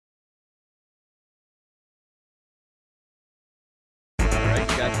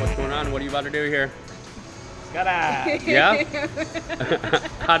guys, what's going on? What are you about to do here? Skydive. Yeah?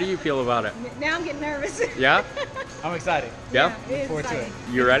 How do you feel about it? Now I'm getting nervous. Yeah? I'm excited. Yeah? Look forward to it.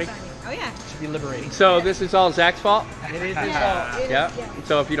 You ready? Oh yeah. Should be liberating. So this is all Zach's fault? It is his fault. Yeah?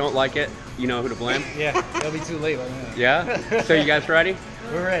 So if you don't like it, you know who to blame? Yeah, it'll be too late. Yeah? So you guys ready?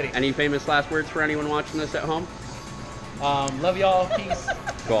 We're ready. Any famous last words for anyone watching this at home? Love y'all. Peace.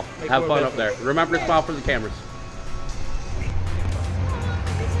 Cool. Have fun up there. Remember to smile for the cameras.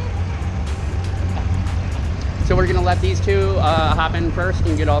 So we're gonna let these two hop in first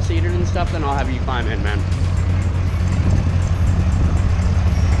and get all seated and stuff, then I'll have you climb in, man.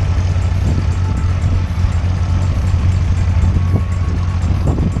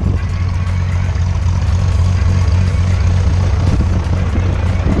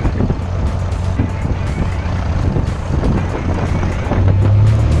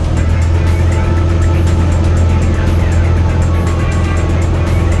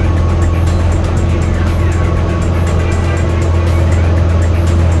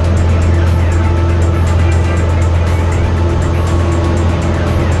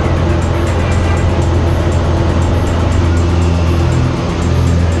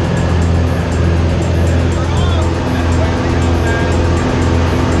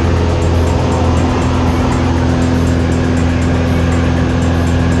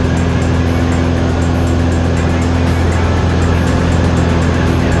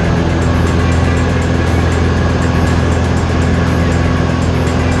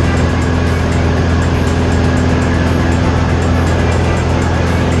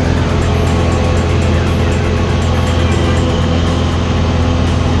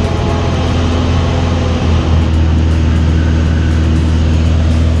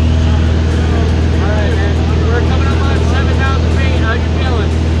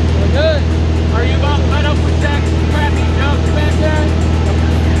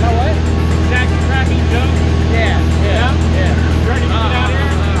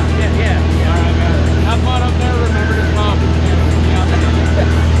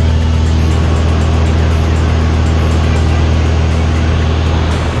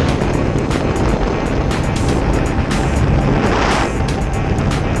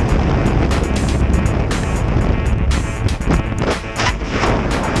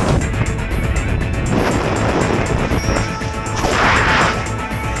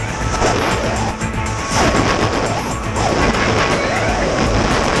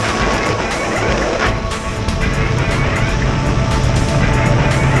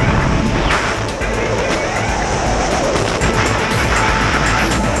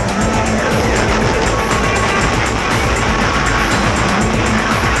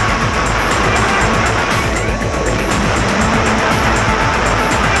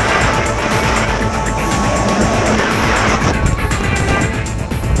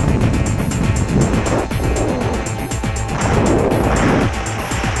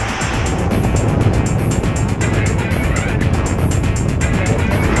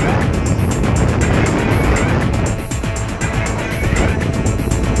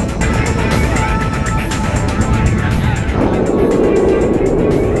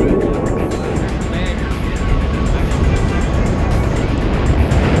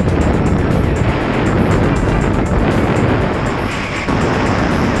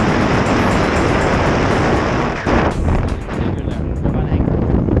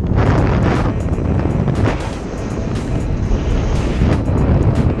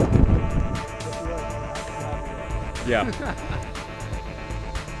 Yeah.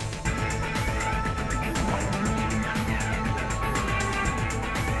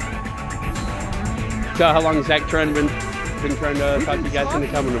 So how long has Zach been trying to talk to you guys into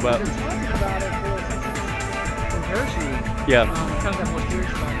coming about? We've been talking about it since parachute. Yeah. Kind of got more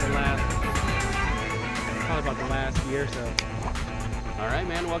serious about the last year or so. All right,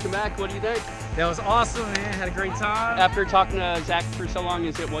 man. Welcome back. What do you think? That was awesome, man. Had a great time. After talking to Zach for so long,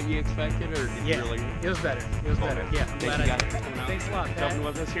 is it what you expected, or did you really? It was better. It was better. Yeah. I'm glad I did. Thanks a lot, Pat. Jumping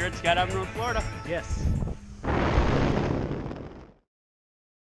with us here at Skydiving, North Florida. Yes.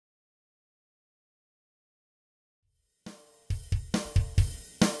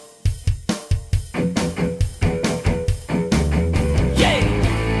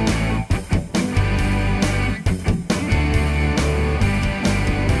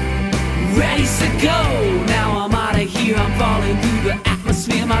 Ready to go, now I'm out of here. I'm falling through the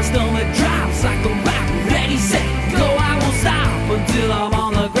atmosphere. My stomach drops like a rock. Ready, set, go, I won't stop until I'm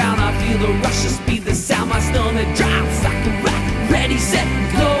on the ground. I feel the rush, the speed, the sound. My stomach drops like a rock. Ready, set,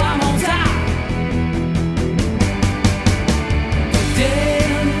 go, I'm on top. Today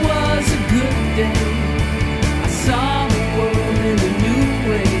was a good day. I saw the world in a new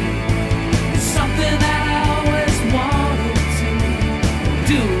way.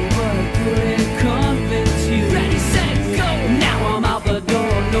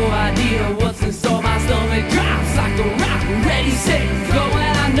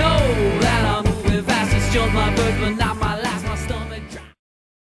 my birth, but not my